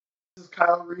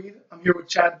Kyle Reed. I'm here with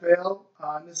Chad Vale,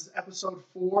 and this is episode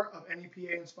 4 of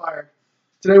NEPA Inspired.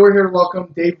 Today we're here to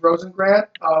welcome Dave Rosengrant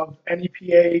of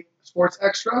NEPA Sports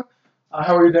Extra.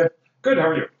 How are you, Dave? Good, how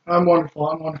are you? I'm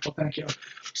wonderful, thank you.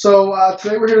 So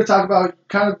today we're here to talk about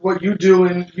kind of what you do,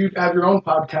 and you have your own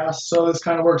podcast, so this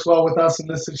kind of works well with us in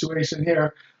this situation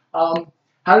here.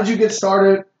 How did you get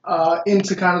started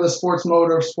into kind of the sports mode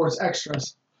or sports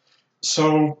extras?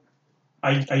 So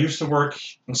I used to work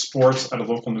in sports at a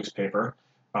local newspaper.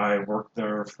 I worked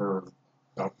there for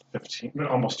about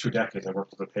almost 2 decades. I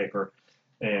worked at the paper,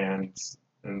 and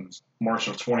in March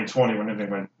of 2020,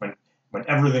 when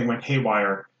everything went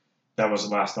haywire, that was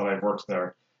the last time I worked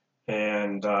there.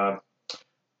 And I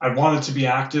wanted to be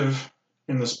active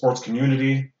in the sports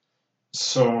community.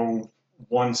 So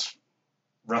once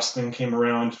wrestling came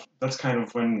around, that's kind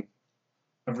of when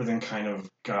everything kind of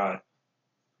got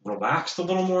relaxed a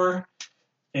little more.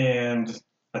 And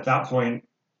at that point,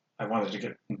 I wanted to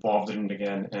get involved in it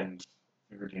again and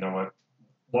figured,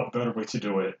 what better way to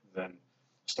do it than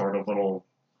start a little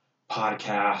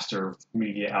podcast or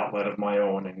media outlet of my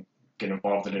own and get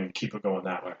involved in it and keep it going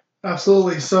that way.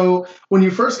 Absolutely. So when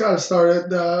you first got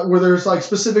started, were there like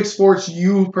specific sports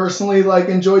you personally like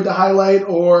enjoyed to highlight,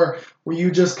 or were you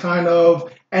just kind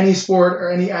of any sport or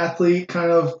any athlete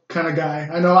kind of guy?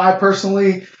 I know I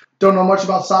personally don't know much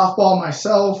about softball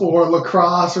myself or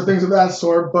lacrosse or things of that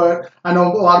sort, but I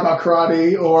know a lot about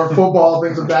karate or football,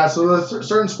 things of that. So there's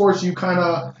certain sports you kind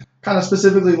of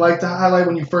specifically like to highlight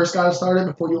when you first got started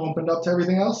before you opened up to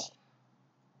everything else?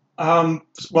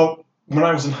 Well, when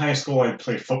I was in high school, I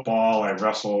played football, I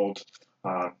wrestled.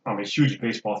 I'm a huge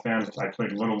baseball fan. I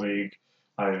played Little League.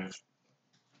 I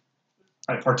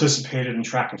participated in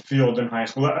track and field in high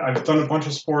school. I've done a bunch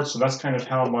of sports, so that's kind of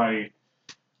how my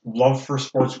love for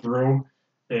sports grew.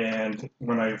 And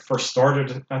when I first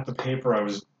started at the paper, I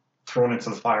was thrown into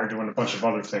the fire doing a bunch of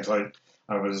other things. I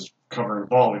was covering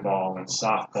volleyball and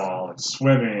softball and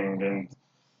swimming and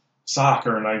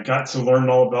soccer, and I got to learn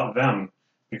all about them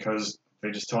because they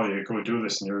just tell you, go do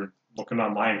this, and you're looking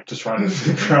online to try to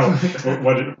figure out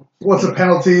what's a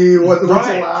penalty, what's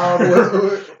allowed.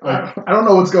 I don't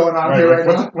know what's going on here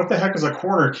now. What the heck is a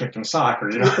corner kick in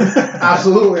soccer?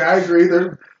 Absolutely, I agree.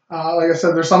 Like I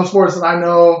said, there's some sports that I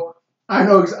know. I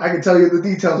can tell you the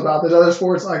details about. There's other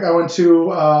sports, like I went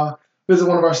to visit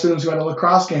one of our students who had a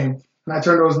lacrosse game, and I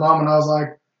turned to his mom and I was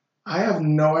like, I have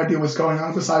no idea what's going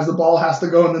on besides the ball has to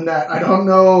go in the net. I don't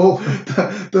know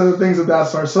the things of that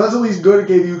sort. So that's at least good. It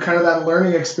gave you kind of that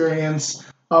learning experience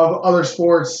of other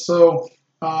sports. So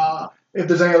if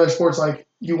there's any other sports like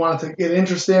you wanted to get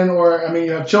interested in, or, I mean,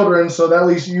 you have children, so that at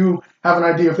least you have an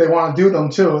idea if they want to do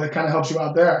them too. It kind of helps you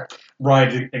out there.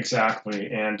 Right, exactly.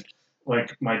 And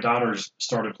like my daughters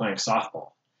started playing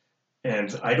softball.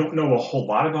 And I don't know a whole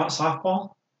lot about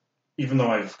softball, even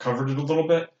though I've covered it a little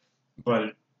bit.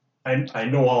 But I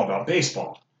know all about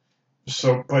baseball.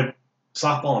 But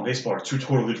softball and baseball are 2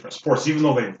 totally different sports. Even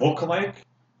though they look alike,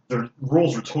 their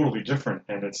rules are totally different.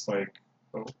 And it's like,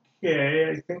 okay,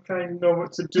 I think I know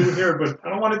what to do here, but I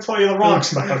don't want to tell you the wrong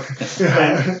stuff.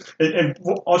 Yeah. And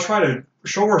I'll try to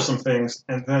show her some things,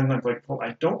 and then I'm like, well,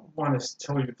 I don't want to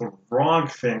tell you the wrong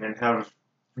thing and have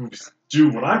you do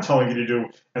what I'm telling you to do,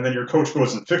 and then your coach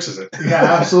goes and fixes it. Yeah,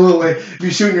 absolutely.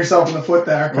 You're shooting yourself in the foot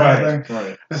there, kind of thing.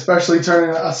 Right. Especially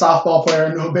turning a softball player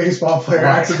into a baseball player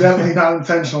accidentally, not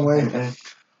intentionally. Mm-hmm.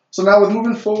 So now with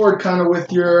moving forward kind of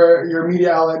with your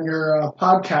media outlet and your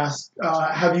podcast,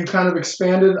 have you kind of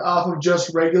expanded off of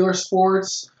just regular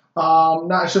sports?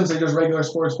 I shouldn't say just regular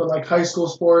sports, but like high school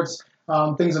sports,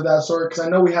 things of that sort. Because I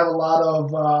know we have a lot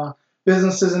of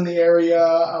businesses in the area,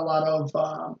 a lot of,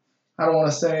 I don't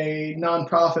want to say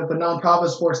nonprofit, but nonprofit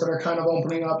sports that are kind of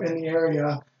opening up in the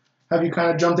area. Have you kind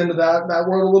of jumped into that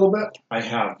world a little bit? I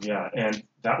have, yeah. And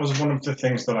that was one of the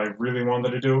things that I really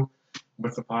wanted to do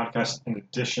with the podcast, in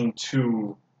addition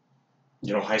to,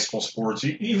 high school sports,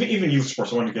 even youth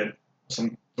sports. I wanted to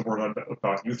get the word out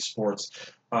about youth sports.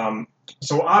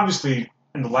 So obviously,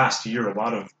 in the last year, a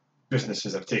lot of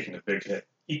businesses have taken a big hit,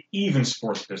 even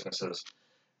sports businesses.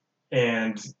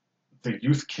 And the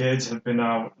youth kids have been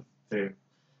out,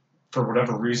 for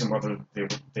whatever reason, whether they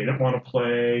didn't want to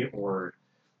play or,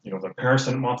 their parents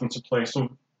didn't want them to play.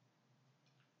 So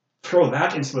throw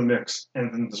that into the mix,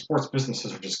 and then the sports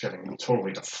businesses are just getting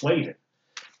totally deflated.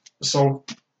 So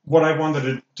what I wanted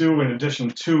to do, in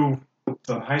addition to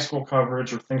the high school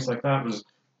coverage or things like that, was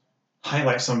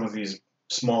highlight some of these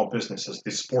small businesses,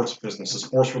 these sports businesses,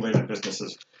 sports-related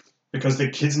businesses, because the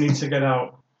kids need to get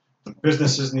out, the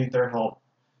businesses need their help.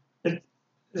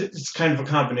 It's kind of a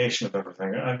combination of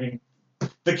everything. I mean,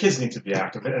 the kids need to be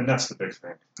active, and that's the big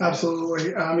thing.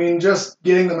 Absolutely. I mean, just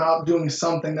getting them out doing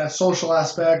something, that social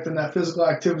aspect and that physical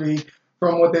activity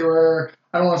from what they were,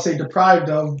 I don't want to say deprived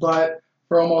of, but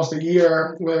for almost a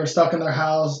year where they were stuck in their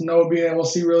house, no being able to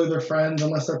see really their friends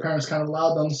unless their parents kind of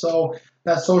allowed them. So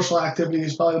that social activity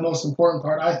is probably the most important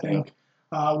part, I think,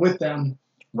 with them.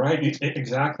 Right,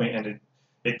 exactly, and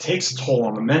it takes a toll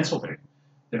on them mentally.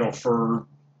 For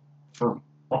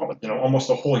almost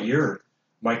a whole year,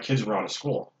 my kids were out of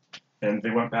school, and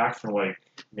they went back for like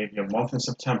maybe a month in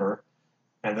September,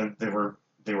 and then they were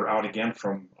out again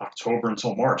from October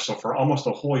until March. So for almost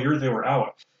a whole year they were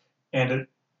out, and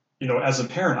as a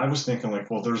parent, I was thinking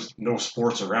like, well, there's no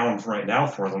sports around right now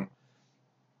for them,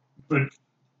 but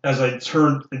as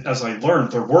I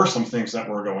learned, there were some things that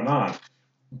were going on,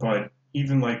 but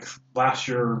even like last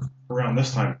year around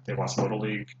this time, they lost Little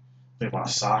League, they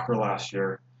lost soccer last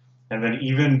year, and then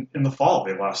even in the fall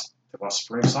they lost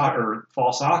spring soccer or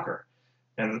fall soccer,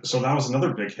 and so that was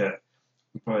another big hit.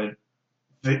 But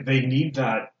they need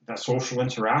that social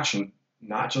interaction,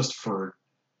 not just for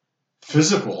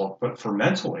physical, but for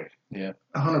mentally. Yeah,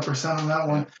 100% on that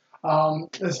one.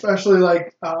 Especially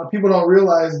like people don't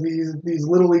realize these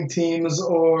little league teams,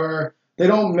 or they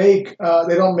don't make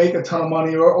a ton of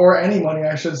money, or any money,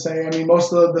 I should say. I mean,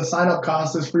 most of the sign up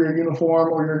cost is for your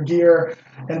uniform or your gear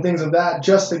and things of that,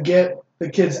 just to get the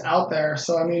kids out there.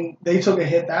 So I mean, they took a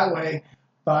hit that way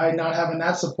by not having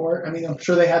that support. I mean, I'm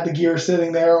sure they had the gear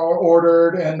sitting there or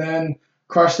ordered and then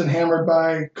crushed and hammered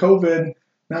by COVID.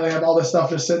 Now they have all this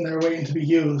stuff just sitting there waiting to be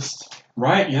used.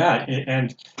 Right, yeah,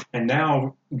 and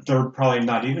now they're probably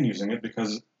not even using it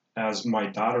because as my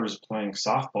daughter is playing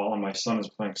softball and my son is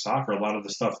playing soccer, a lot of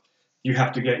the stuff you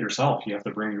have to get yourself. You have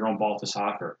to bring your own ball to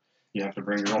soccer. You have to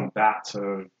bring your own bat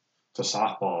to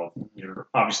softball.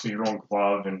 Obviously your own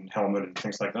glove and helmet and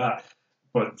things like that.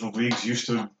 But the leagues used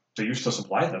to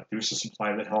supply that. They used to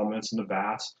supply the helmets and the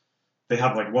bats. They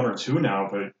have like one or two now,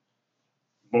 but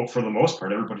for the most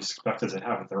part, everybody's expected to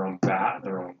have their own bat,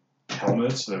 their own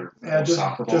helmets, their own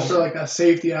soccer balls. Just for like that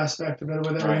safety aspect of it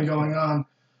with everything going on,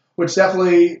 which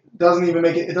definitely doesn't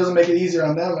make it easier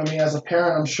on them. I mean, as a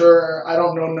parent, I'm sure I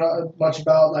don't know much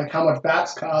about like how much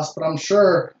bats cost, but I'm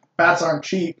sure bats aren't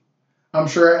cheap. I'm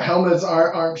sure helmets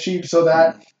aren't cheap, so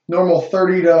that normal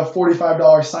 $30 to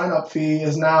 $45 sign up fee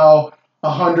is now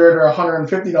 $100 or $150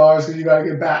 because you got to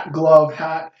get bat, glove,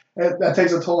 hat. That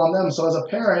takes a toll on them. So as a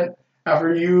parent,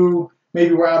 after you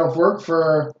maybe were out of work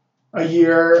for a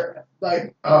year,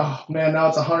 like, oh man, now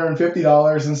it's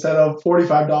 $150 instead of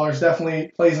 $45.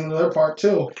 Definitely plays into their part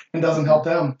too, and doesn't help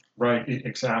them. Right,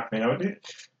 exactly.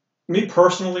 Me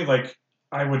personally, like,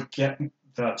 I would get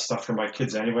that stuff for my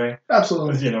kids anyway.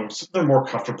 Absolutely. They're more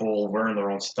comfortable wearing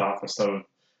their own stuff instead of,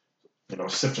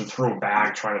 sifting through a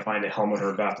bag trying to find a helmet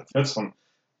or a bat that fits them.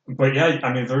 But yeah,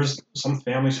 I mean, there's some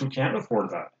families who can't afford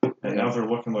that, and now they're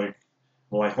looking like,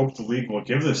 well, I hope the league will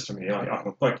give this to me. I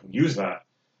hope I can use that.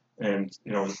 And,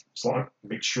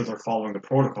 make sure they're following the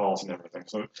protocols and everything.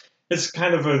 So it's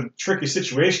kind of a tricky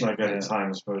situation, I get at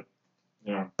times, but,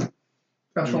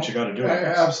 do what you got to do.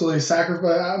 Absolutely.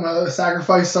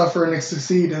 Sacrifice, suffer, and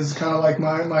succeed is kind of like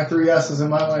my 3 S's in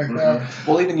my life there.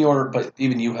 Well, even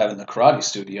you having the karate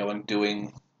studio and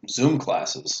doing Zoom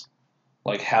classes,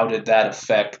 like how did that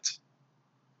affect?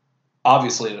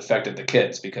 Obviously, it affected the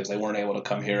kids because they weren't able to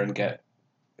come here and get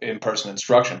in-person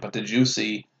instruction. But did you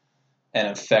see an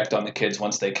effect on the kids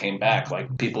once they came back?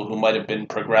 Like people who might have been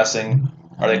progressing,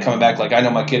 are they coming back? Like I know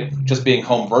my kid just being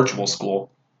home virtual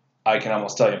school, I can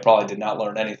almost tell you probably did not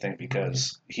learn anything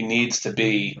because he needs to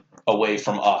be away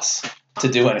from us to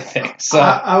do anything. So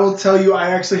I will tell you,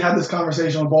 I actually had this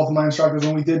conversation with both of my instructors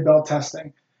when we did belt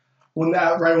testing. When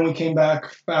we came back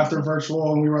after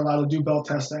virtual and we were allowed to do belt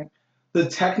testing, the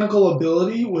technical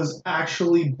ability was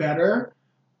actually better.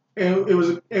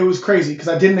 It was crazy because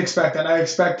I didn't expect that. I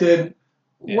expected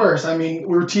worse. I mean,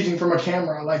 we were teaching from a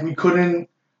camera. Like we couldn't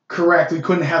correct. We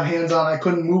couldn't have hands on. I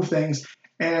couldn't move things.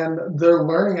 And their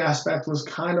learning aspect was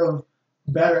kind of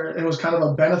better. It was kind of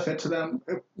a benefit to them.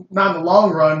 Not in the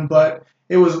long run, but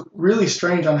it was really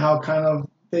strange on how kind of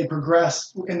they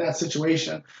progressed in that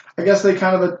situation. I guess it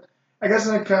kind of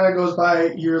goes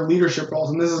by your leadership roles.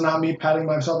 And this is not me patting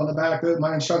myself on the back.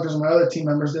 My instructors and my other team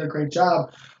members did a great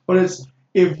job. But it's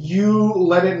if you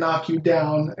let it knock you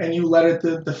down and you let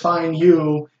it define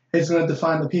you, it's going to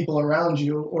define the people around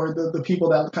you or the people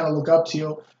that kind of look up to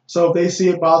you. So if they see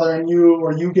it bothering you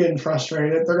or you getting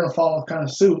frustrated, they're going to follow kind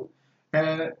of suit.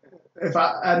 And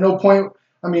at no point,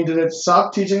 I mean, did it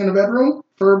suck teaching in a bedroom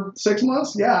for 6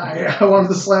 months? Yeah, I wanted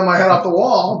to slam my head off the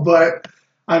wall, but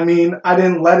I mean, I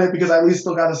didn't let it because I at least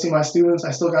still got to see my students.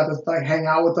 I still got to hang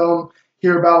out with them,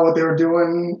 hear about what they were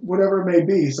doing, whatever it may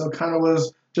be. So it kind of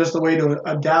was just a way to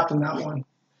adapt in that one.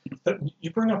 But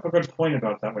you bring up a good point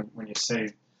about that when you say,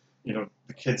 the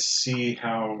kids see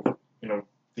how, the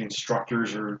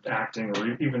instructors are acting,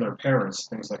 or even their parents,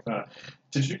 things like that.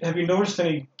 Have you noticed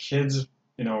any kids,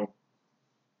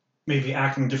 maybe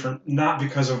acting different, not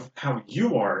because of how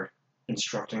you are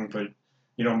instructing, but,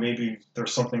 maybe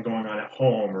there's something going on at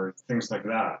home or things like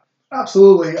that?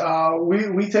 Absolutely.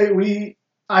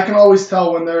 I can always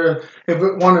tell when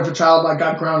if a child like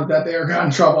got grounded that they or got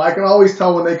in trouble. I can always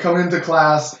tell when they come into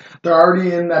class, they're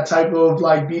already in that type of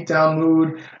like beat down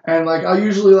mood. And like I'll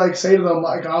usually like say to them,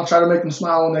 like I'll try to make them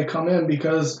smile when they come in,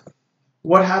 because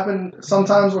what happened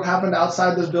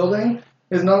outside this building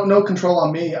is no control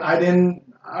on me. I didn't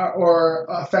or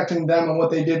affecting them and what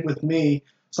they did with me.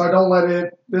 So I don't let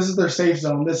it. This is their safe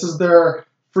zone. This is their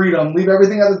freedom. Leave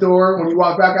everything at the door. When you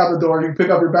walk back out the door, you pick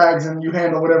up your bags and you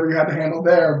handle whatever you had to handle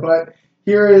there. But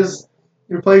here is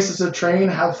your place is to train,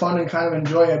 have fun, and kind of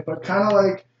enjoy it. But kind of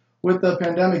like with the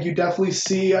pandemic, you definitely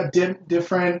see a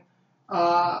different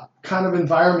kind of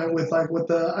environment with like with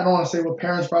the, I don't want to say what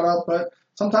parents brought up, but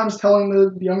sometimes telling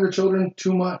the younger children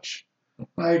too much.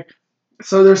 Like,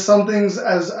 so there's some things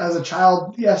as a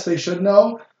child, yes, they should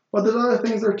know, but there's other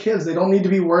things they're kids. They don't need to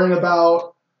be worrying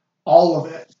about all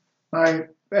of it. Right?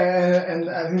 And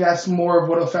I think that's more of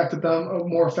what affected them,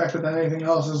 more affected than anything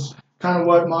else, is kind of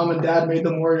what mom and dad made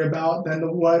them worry about than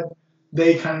what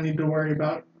they kind of need to worry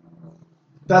about.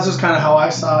 That's just kind of how I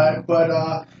saw it. But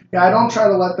yeah, I don't try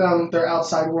to let their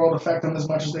outside world affect them as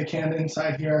much as they can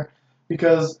inside here,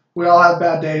 because we all have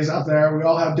bad days out there. We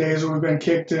all have days where we've been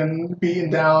kicked and beaten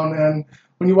down. And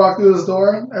when you walk through this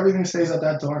door, everything stays at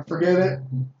that door. Forget it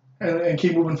and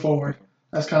keep moving forward.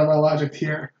 That's kind of our logic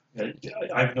here.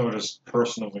 I've noticed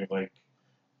personally, like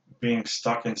being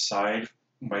stuck inside,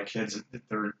 my kids,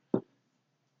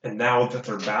 and now that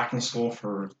they're back in school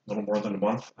for a little more than a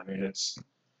month, I mean, it's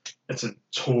a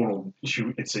total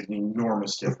issue. It's an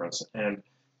enormous difference. And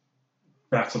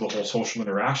back to the whole social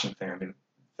interaction thing, I mean,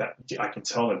 that I can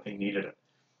tell that they needed it.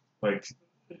 Like,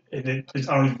 I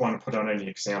don't even want to put on any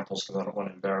examples because I don't want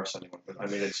to embarrass anyone, but I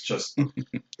mean, it's just an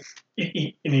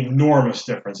enormous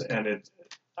difference, and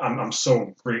I'm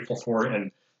so grateful for it.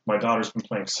 And my daughter's been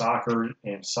playing soccer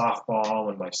and softball,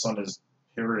 and my son is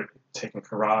here taking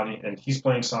karate, and he's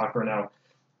playing soccer now.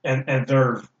 And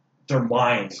their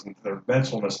minds and their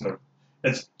mentalness and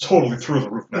it's totally through the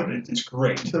roof now. It's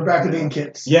great. They're back to being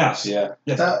kids. Yes. Yeah.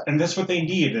 Yes. And that's what they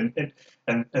need.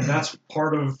 And that's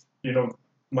part of,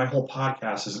 my whole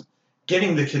podcast is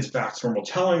getting the kids back to normal,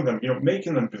 telling them,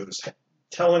 making them do this,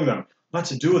 telling them, let's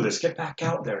do this, get back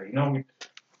out there,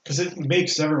 because it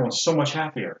makes everyone so much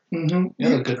happier. Mm-hmm. The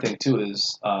other good thing too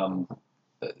is,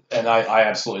 and I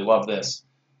absolutely love this,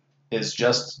 is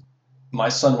just my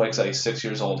son wakes up. He's 6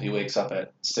 years old. He wakes up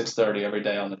at 6:30 every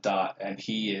day on the dot, and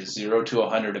he is 0 to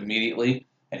 100 immediately,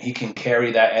 and he can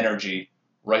carry that energy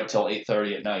right till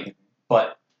 8:30 at night.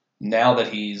 But now that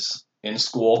he's in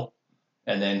school,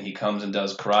 and then he comes and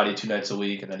does karate 2 nights a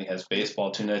week, and then he has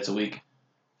baseball 2 nights a week,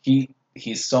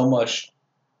 he's so much,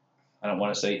 I don't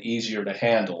want to say easier to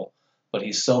handle, but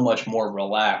he's so much more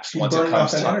relaxed once it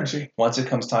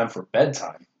comes time for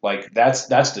bedtime. Like that's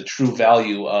the true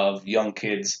value of young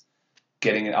kids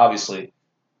getting it. Obviously,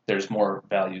 there's more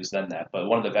values than that, but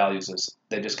one of the values is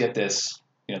they just get this,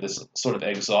 this sort of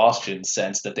exhaustion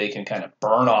sense that they can kind of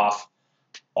burn off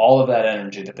all of that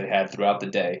energy that they had throughout the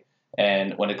day,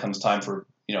 and when it comes time for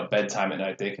bedtime at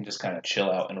night, they can just kind of chill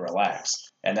out and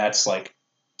relax. And that's like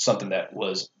something that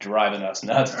was driving us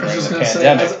nuts during the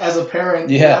pandemic. Say, as a parent,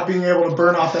 not being able to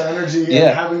burn off that energy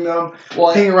and having them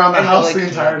hang around the house the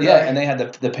entire day. Yeah, and they had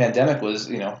the pandemic was,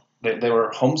 they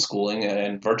were homeschooling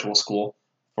and virtual school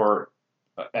for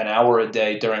an hour a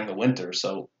day during the winter.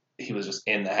 So he was just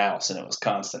in the house, and it was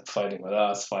constant fighting with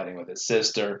us, fighting with his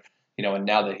sister, and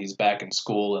now that he's back in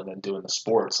school and then doing the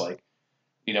sports, like,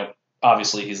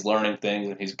 obviously he's learning things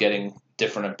and he's getting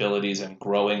different abilities and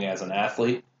growing as an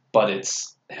athlete, but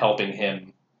it's helping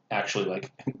him actually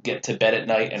like get to bed at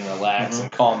night and relax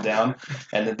and calm down.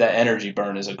 And that energy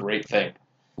burn is a great thing.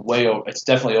 It's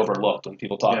definitely overlooked when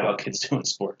people talk about kids doing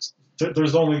sports.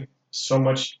 There's only so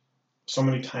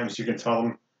many times you can tell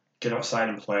them get outside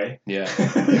and play. Yeah.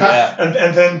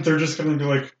 And then they're just going to be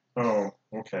like, oh,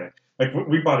 okay. Like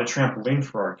we bought a trampoline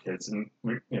for our kids, and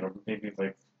we, maybe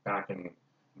like back in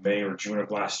May or June of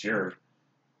last year.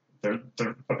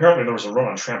 Apparently there was a run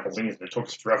on trampolines, but it took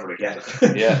us forever to get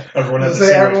it. Yeah. Everyone had the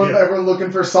same idea. Everyone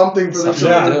looking for something for the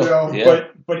children to do. Yeah.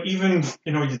 But even,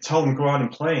 you tell them go out and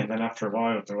play, and then after a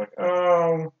while, they're like,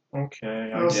 oh,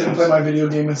 okay, I I'll sit and guess. play my video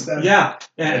game instead. Yeah.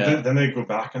 And then they go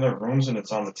back in their rooms, and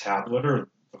it's on the tablet or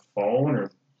the phone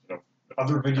or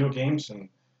other video games, and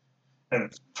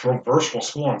throw virtual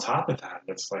school on top of that.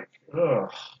 It's like,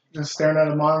 ugh. Just staring at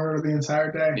a monitor the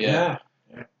entire day. Yeah.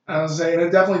 I was saying,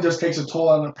 it definitely just takes a toll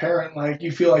on a parent. Like,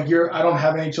 you feel like I don't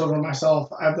have any children myself.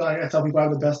 I tell people I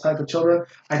have the best type of children.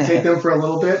 I take them for a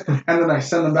little bit, and then I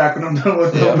send them back when I'm done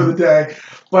with them for the day.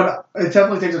 But it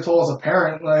definitely takes a toll as a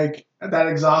parent. Like, that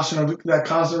exhaustion of that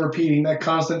constant repeating, that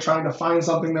constant trying to find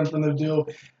something for them to do.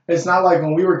 It's not like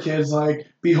when we were kids, like,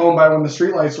 be home by when the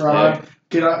streetlights were on.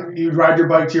 Get out, you'd ride your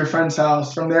bike to your friend's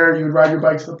house. From there, you'd ride your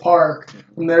bike to the park.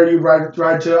 From there, you'd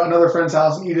ride to another friend's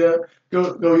house and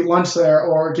go eat lunch there,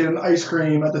 or get an ice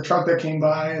cream at the truck that came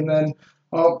by. And then,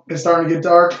 it's starting to get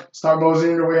dark. Start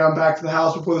moseying your way on back to the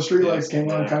house before the streetlights came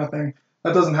on, kind of thing.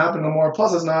 That doesn't happen no more.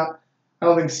 Plus, it's not, I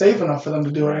don't think, safe enough for them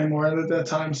to do it anymore at that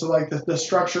time. So, like, the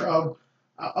structure of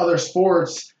other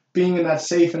sports, being in that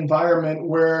safe environment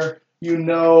where you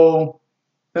know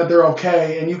that they're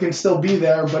okay and you can still be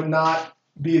there but not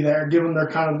be there, give them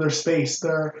their space.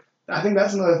 I think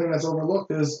that's another thing that's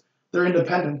overlooked is their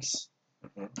independence.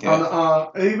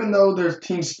 Even though there's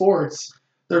team sports,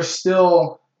 they're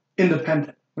still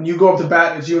independent. When you go up to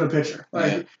bat, it's you and a pitcher.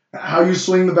 Like, how you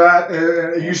swing the bat,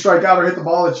 you strike out or hit the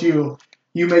ball, it's you.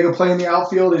 You make a play in the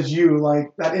outfield, it's you.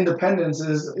 Like, that independence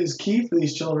is key for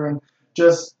these children.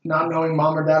 Just not knowing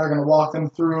mom or dad are going to walk them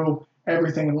through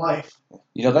everything in life.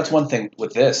 That's one thing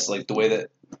with this, like the way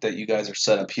that you guys are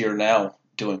set up here now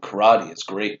doing karate is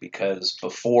great, because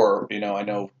before, I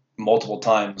know multiple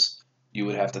times you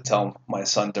would have to tell my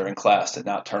son during class to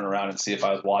not turn around and see if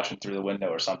I was watching through the window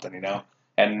or something,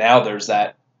 And now there's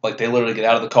that, like, they literally get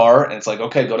out of the car and it's like,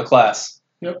 okay, go to class.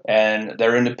 Yep. And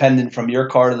they're independent from your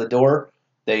car to the door.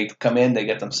 They come in, they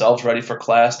get themselves ready for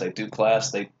class, they do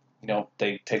class, they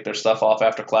take their stuff off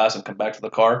after class and come back to the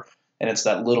car. And it's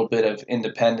that little bit of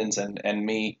independence and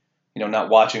me, not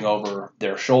watching over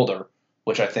their shoulder,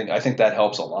 which I think that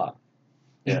helps a lot.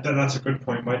 Yeah, that's a good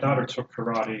point. My daughter took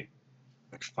karate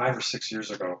like 5 or 6 years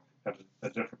ago at a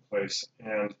different place,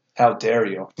 and how dare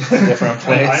you? A different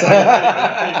place.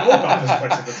 I know about this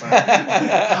place at the time.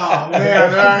 Oh man,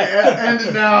 all right, end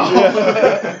it now.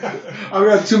 I've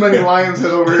got too many lions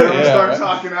head over here. I'm gonna start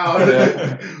talking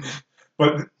out.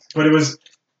 But it was,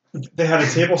 they had a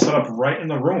table set up right in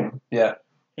the room. Yeah.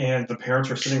 And the parents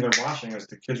were sitting there watching as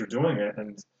the kids are doing it,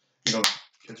 and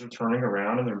kids are turning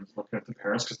around and they're looking at the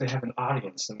parents because they have an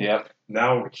audience. And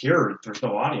now here, there's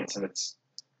no audience, and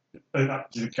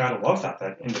you gotta love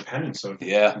that independence of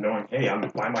knowing, hey, I'm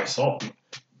by myself.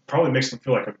 Probably makes them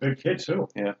feel like a big kid too.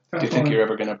 Yeah. Do you think you're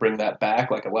ever gonna bring that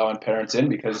back, like allowing parents in?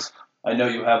 Because I know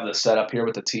you have the setup here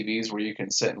with the TVs where you can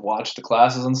sit and watch the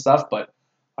classes and stuff, but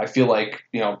I feel like,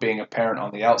 being a parent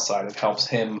on the outside, it helps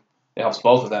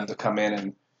both of them to come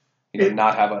in and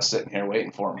not have us sitting here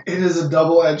waiting for them. It is a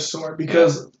double-edged sword,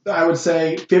 because I would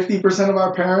say 50% of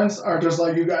our parents are just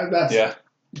like you guys.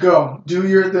 Go, do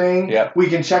your thing. Yeah. We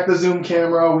can check the Zoom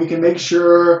camera. We can make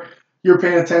sure you're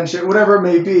paying attention, whatever it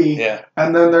may be. Yeah.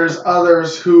 And then there's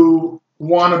others who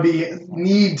want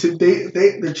to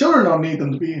their children don't need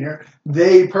them to be in here.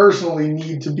 They personally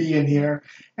need to be in here.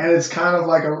 And it's kind of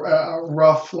like a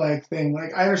rough thing.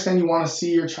 Like, I understand you want to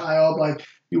see your child, like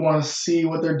you want to see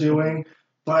what they're doing,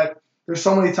 but there's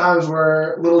so many times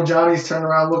where little Johnny's turning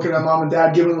around looking at mom and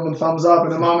dad, giving them a thumbs up,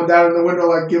 and then mom and dad in the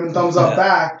window giving thumbs up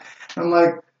back.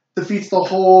 And defeats the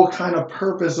whole kind of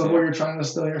purpose of what you're trying to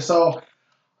instill here. So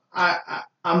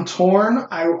I'm torn.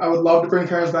 I would love to bring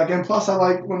parents back in. Plus, I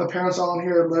like when the parents are on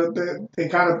here, they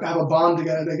kind of have a bond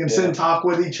together. They can sit and talk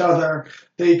with each other.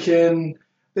 They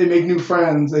make new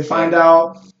friends. They find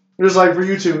out, just like for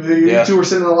you two. You two were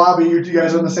sitting in the lobby. You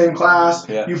guys are in the same class.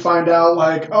 Yeah. You find out,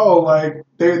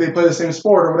 they play the same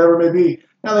sport or whatever it may be.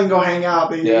 Now they can go hang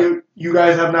out. You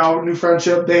guys have now a new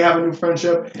friendship. They have a new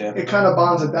friendship. Yeah. It kind of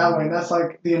bonds it that way. And that's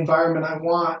the environment I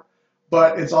want.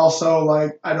 But it's also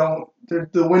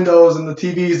the windows and the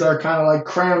TVs are kind of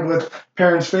crammed with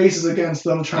parents' faces against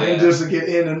them, trying just to get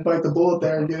in and bite the bullet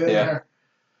there and get in there.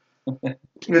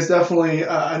 It's definitely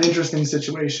an interesting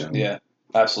situation. Yeah,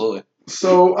 absolutely.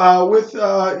 So with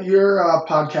your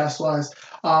podcast-wise,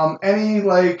 any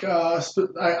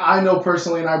I know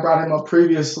personally, and I brought him up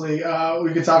previously,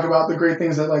 we could talk about the great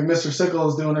things that Mr. Sickle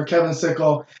is doing, or Kevin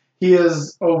Sickle. He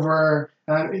is over,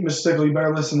 Mr. Sickle, you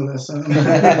better listen to this.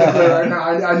 Right now,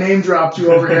 I name dropped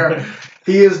you over here.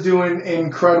 He is doing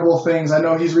incredible things. I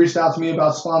know he's reached out to me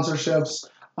about sponsorships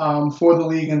for the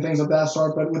league and things of that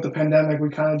sort, but with the pandemic, we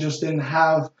kind of just didn't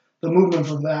have the movement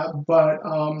for that. But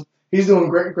he's doing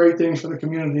great things for the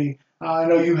community. I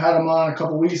know you had him on a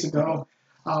couple weeks ago.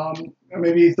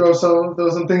 Maybe throw some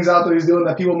things out that he's doing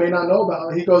that people may not know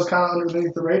about. He goes kind of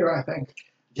underneath the radar, I think.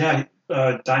 Yeah,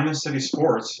 Diamond City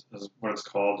Sports is what it's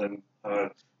called, and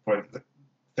but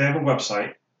they have a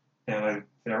website, and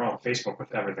they're on Facebook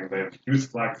with everything. They have youth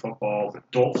flag football,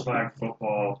 adult flag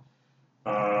football.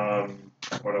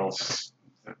 What else?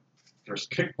 There's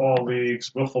kickball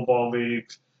leagues, wiffle ball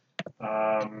leagues.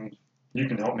 You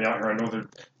can help me out here. I know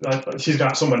that she's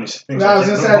got so many things. I was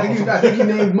gonna say, I think you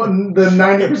named the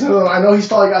 90% of them. I know he's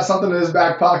probably got something in his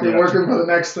back pocket working for the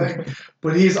next thing,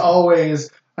 but he's always.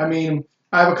 I mean,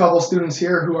 I have a couple students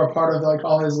here who are part of like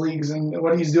all his leagues, and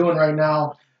what he's doing right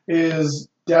now is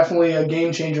definitely a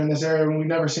game changer in this area, and we've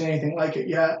never seen anything like it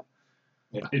yet.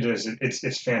 It is.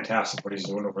 It's fantastic what he's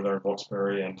doing over there in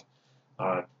Wilkes-Barre, and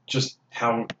just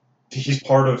how he's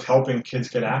part of helping kids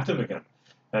get active again.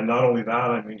 And not only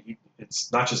that, I mean, it's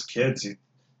not just kids. He's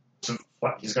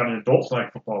got an adult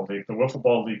flag football league. The wiffle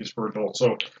ball league is for adults.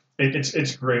 So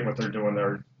it's great what they're doing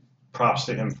there. Props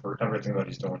to him for everything that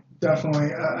he's doing.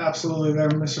 Definitely, absolutely. There,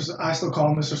 I still call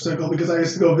him Mr. Sickle because I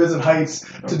used to go visit Heights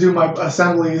to do my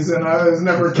assemblies, and I was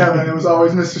never Kevin. It was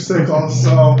always Mr. Sickle.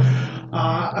 So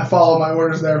I follow my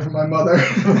orders there from my mother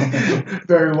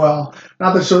very well.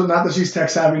 Not that she's tech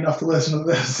savvy enough to listen to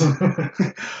this.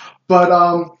 But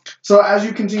so as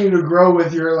you continue to grow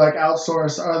with your like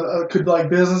outsource, could like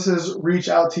businesses reach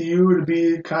out to you to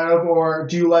be kind of, or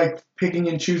do you like picking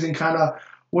and choosing kind of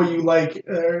what you like,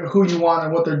 who you want,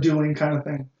 and what they're doing, kind of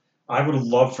thing? I would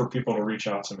love for people to reach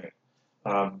out to me.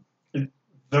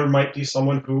 There might be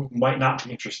someone who might not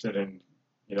be interested in,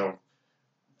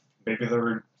 maybe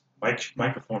they're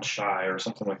microphone shy or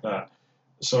something like that.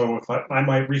 So if I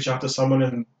might reach out to someone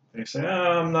and they say,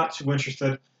 I'm not too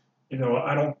interested. I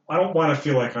don't want to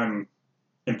feel like I'm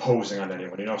imposing on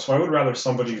anyone. So I would rather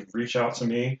somebody reach out to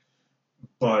me,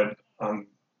 but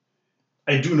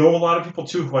I do know a lot of people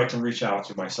too who I can reach out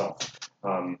to myself.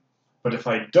 But if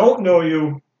I don't know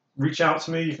you, reach out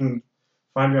to me. You can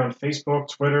find me on Facebook,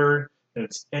 Twitter.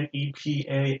 It's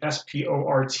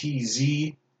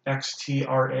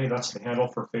NEPASPORTZXTRA. That's the handle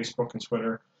for Facebook and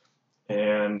Twitter.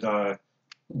 And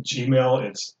Gmail,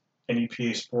 it's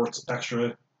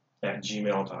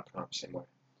NEPASportsextra@gmail.com. Same way.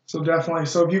 So definitely.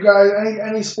 So if you guys,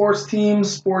 any sports teams,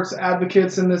 sports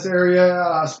advocates in this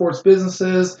area, sports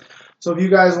businesses. So if you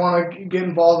guys want to get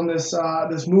involved in this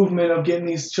this movement of getting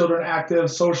these children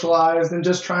active, socialized, and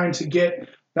just trying to get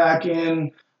back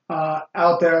in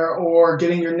out there or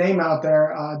getting your name out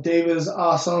there, Dave is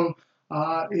awesome.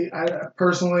 I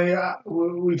personally,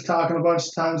 we've talked a bunch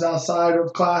of times outside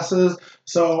of classes.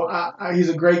 So he's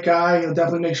a great guy. He'll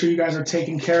definitely make sure you guys are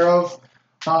taken care of.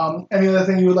 Any other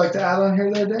thing you would like to add on here,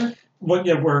 Dave? Well,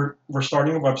 yeah, we're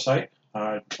starting a website.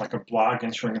 Like a blog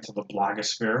entering into the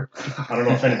blogosphere. I don't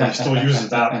know if anybody still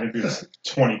uses that. Maybe it's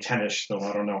 2010-ish still.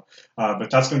 I don't know. But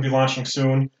that's going to be launching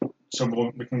soon. So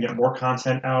we can get more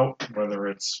content out, whether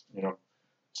it's,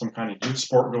 some kind of youth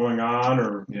sport going on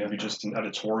or maybe just an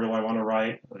editorial I want to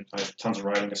write. I have tons of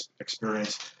writing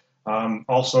experience.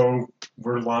 Also,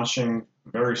 we're launching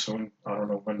very soon. I don't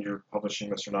know when you're publishing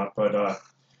this or not, but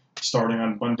starting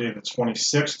on Monday the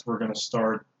 26th, we're going to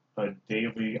start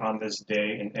daily on this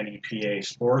day in NEPA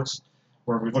Sports,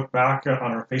 where we look back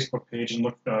on our Facebook page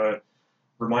and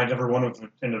remind everyone of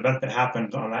an event that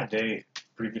happened on that day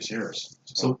previous years.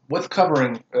 So with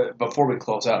covering, before we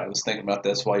close out, I was thinking about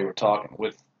this while you were talking,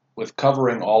 with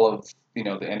covering all of the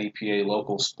NEPA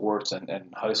local sports and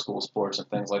high school sports and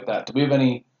things like that, do we have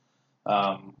any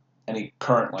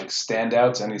current like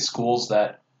standouts, any schools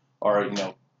that are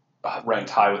ranked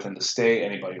high within the state,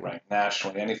 anybody ranked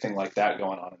nationally, anything like that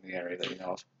going on in the area that you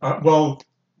know of? Well,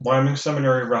 Wyoming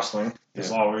Seminary Wrestling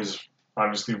is always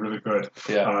obviously really good.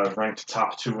 Yeah. Ranked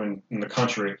top 2 in the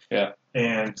country. Yeah.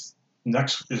 And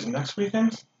next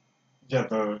weekend? Yeah,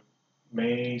 the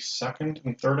May 2nd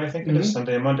and 3rd, I think it is,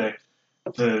 Sunday and Monday.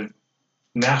 The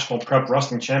National Prep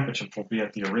Wrestling Championship will be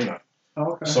at the arena.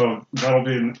 Okay. So that'll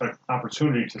be an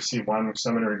opportunity to see Wyoming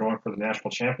Seminary going for the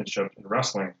national championship in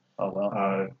wrestling. Oh,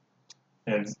 wow.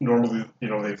 And normally,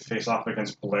 they face off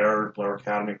against Blair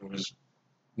Academy, who was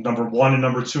number 1 and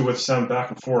number 2 with them back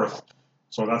and forth.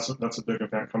 So that's a big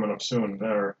event coming up soon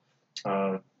there.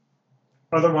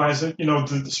 Otherwise,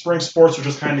 the spring sports are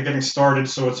just kind of getting started,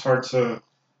 so it's hard to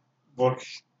look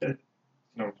at,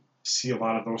 see a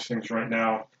lot of those things right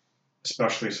now,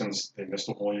 especially since they missed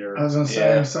a whole year. I was going to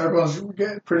say, so everyone's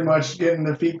pretty much getting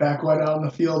their feet back wet out in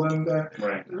the field and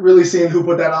right. really seeing who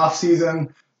put that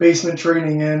off-season basement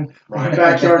training in, right.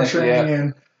 backyard training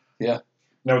in. Yeah.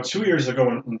 Now, 2 years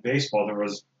ago in baseball,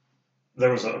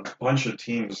 there was a bunch of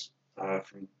teams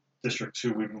from District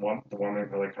 2, we won the Wyoming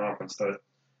Valley Conference that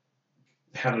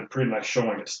had a pretty nice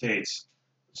showing at states.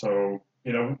 So,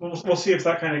 we'll see if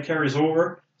that kind of carries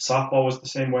over. Softball was the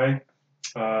same way.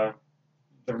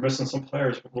 They're missing some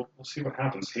players, but we'll see what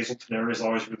happens. Hazleton area is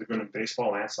always really good in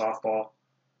baseball and softball.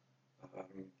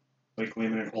 Lake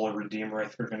Lehman and Holy Redeemer, I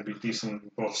think, are going to be decent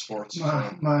in both sports.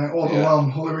 My old alum,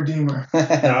 Holy Redeemer.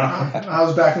 I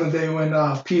was back in the day when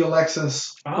Pete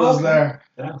Alexis was there.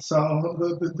 Yeah. So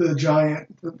the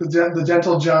giant, the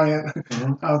gentle giant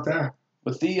out there.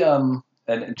 With the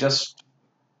and just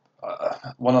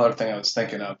one other thing I was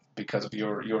thinking of because of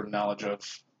your knowledge of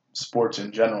sports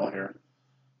in general here.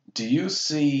 Do you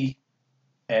see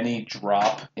any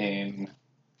drop in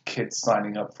kids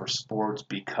signing up for sports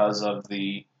because of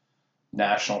the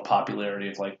national popularity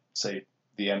of, like, say,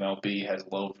 the MLB has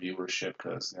low viewership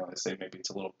because they say maybe it's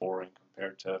a little boring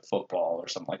compared to football or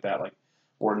something like that,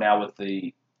 or now with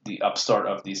the upstart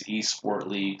of these esport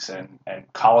leagues and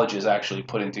colleges actually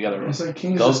putting together those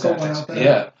kind of things.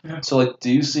 Yeah. So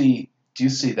do you see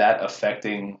that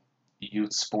affecting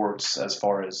youth sports as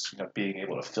far as being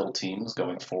able to fill teams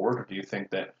going forward, or do you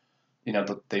think that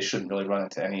that they shouldn't really run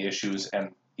into any issues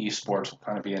and esports will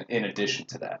kind of be in addition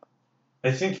to that?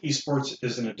 I think esports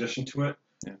is in addition to it.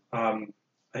 Yeah.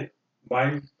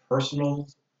 My personal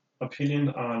opinion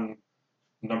on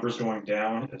numbers going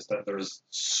down is that there's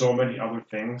so many other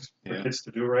things for kids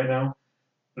to do right now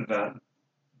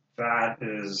that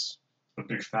is a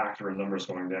big factor in numbers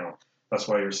going down. That's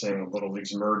why you're seeing little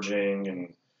leagues merging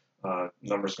and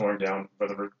numbers going down,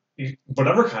 whatever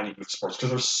kind of youth sports,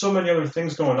 because there's so many other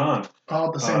things going on all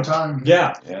at the same time.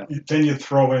 Yeah. Then you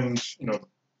throw in,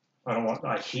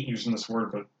 I hate using this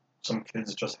word, but some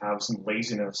kids just have some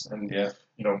laziness and,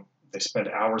 they spend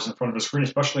hours in front of a screen,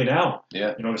 especially now.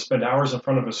 Yeah. They spend hours in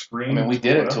front of a screen. I mean, we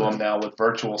did it to them now with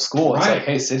virtual school. It's like,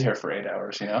 hey, sit here for 8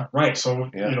 hours, Right.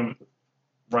 So,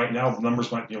 right now the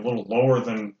numbers might be a little lower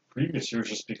than previous years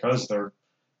just because they're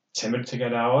timid to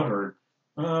get out or,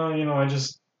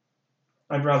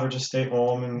 I'd rather just stay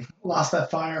home and... Lost that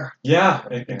fire. Yeah,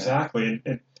 exactly.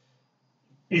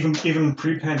 Even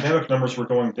pre-pandemic numbers were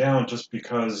going down just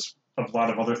because of a lot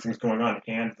of other things going on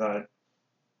and that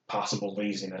possible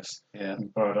laziness. Yeah.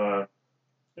 But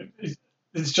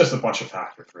it's just a bunch of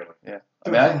factors, really. Yeah. I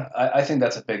mean, I think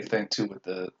that's a big thing, too, with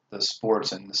the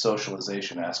sports and the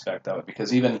socialization aspect of it.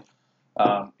 Because even,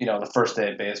 the first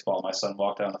day of baseball, my son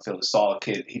walked down the field and saw a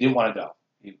kid. He didn't want to go.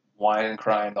 He whined and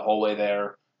crying the whole way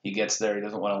there. He gets there. He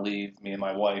doesn't want to leave me and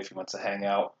my wife. He wants to hang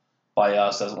out by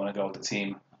us, doesn't want to go with the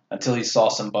team. Until he saw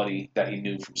somebody that he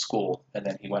knew from school, and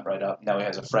then he went right up. Now he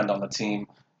has a friend on the team.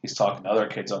 He's talking to other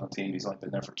kids on the team. He's only been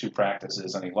there for 2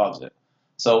 practices, and he loves it.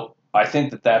 So I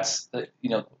think that's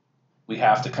we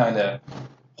have to kind of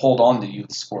hold on to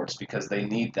youth sports because they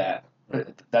need that.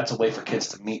 That's a way for kids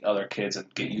to meet other kids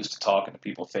and get used to talking to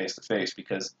people face to face.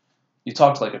 Because you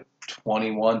talk to like a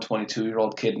 21,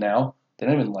 22-year-old kid now, they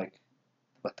don't even like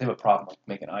they have a problem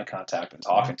making eye contact and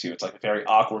talking to you. It's like a very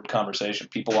awkward conversation.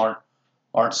 People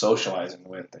aren't socializing the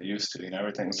way that they used to.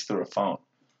 Everything's through a phone.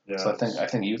 Yeah. So I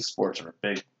think youth sports are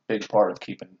a big part of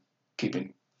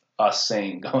keeping us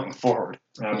sane going forward.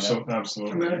 Absolutely.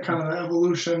 And then kind of the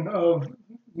evolution of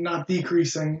not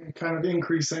decreasing, kind of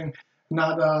increasing,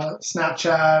 not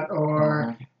Snapchat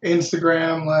or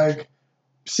Instagram, like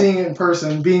seeing it in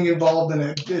person, being involved in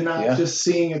it, and not just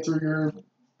seeing it through your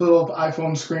little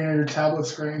iPhone screen or your tablet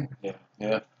screen.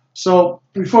 Yeah. So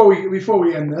before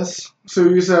we end this, so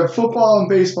you said football and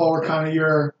baseball were kind of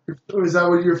is that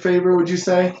what your favorite, would you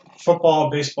say? Football,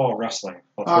 baseball, wrestling.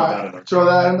 I'll throw that in there. Throw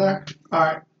that in there? All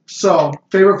right. So,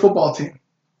 favorite football team?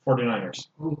 49ers.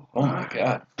 Ooh, oh my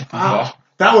God. Wow.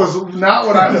 That was not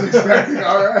what I was expecting.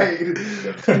 All right.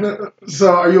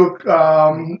 So, are you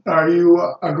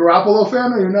a Garoppolo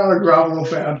fan or you're not a Garoppolo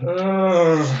fan?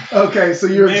 Okay, so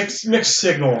you're mixed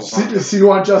signals. So you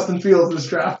want Justin Fields this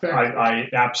draft pick? I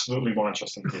absolutely want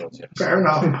Justin Fields. Yes. Fair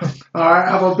enough. All right.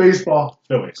 How about baseball?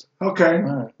 Phillies. Okay.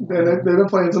 Right. They've been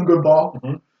playing some good ball.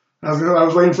 Mm-hmm. I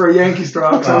was waiting for a Yankees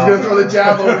drop, so I was going to throw the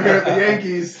jab over here at the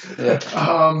Yankees. Yeah.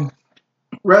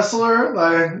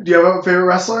 Wrestler, do you have a favorite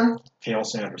wrestler? Cael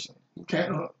Sanderson. Okay.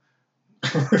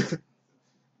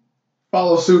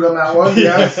 Follow suit on that one,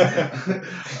 yes.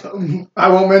 I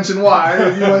won't mention why,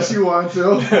 unless you want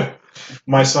to.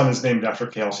 My son is named after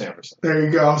Cael Sanderson. There you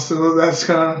go. So that's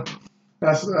kind of,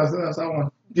 that's that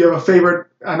one. Do you have a favorite?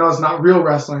 I know it's not real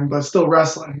wrestling, but still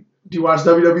wrestling. Do you watch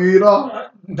WWE at all?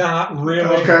 Not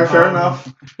really. Okay, fair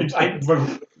enough.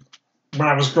 When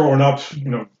I was growing up,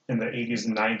 in the 80s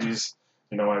and 90s,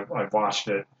 I watched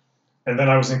it. And then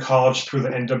I was in college through the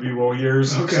NWO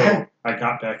years, so I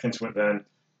got back into it then.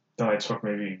 Then I took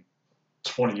maybe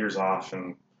 20 years off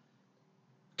and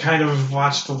kind of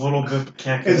watched a little bit, but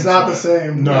can't get It's into not the it.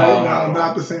 same. No, right? not at all.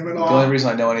 Not the same at The all. only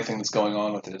reason I know anything that's going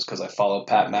on with it is because I follow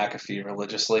Pat McAfee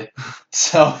religiously.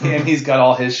 So, and he's got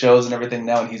all his shows and everything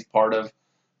now, and he's part of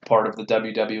the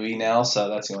WWE now. So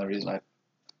that's the only reason I have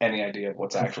any idea of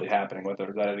what's actually happening with it,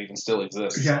 or that it even still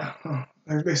exists. Yeah,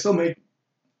 they still make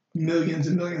millions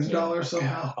and millions of dollars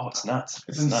somehow. Oh, it's nuts.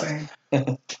 It's nuts.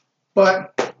 insane.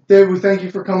 But Dave, we thank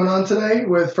you for coming on today.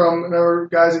 Remember,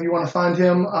 guys, if you want to find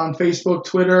him on Facebook,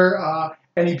 Twitter,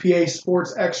 NEPA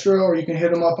Sports Extra, or you can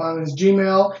hit him up on his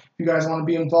Gmail if you guys want to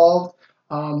be involved.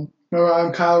 Remember,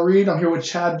 I'm Kyle Reed. I'm here with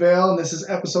Chad Vale, and this is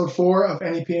episode 4 of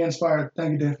NEPA Inspired.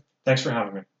 Thank you, Dave. Thanks for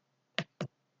having me.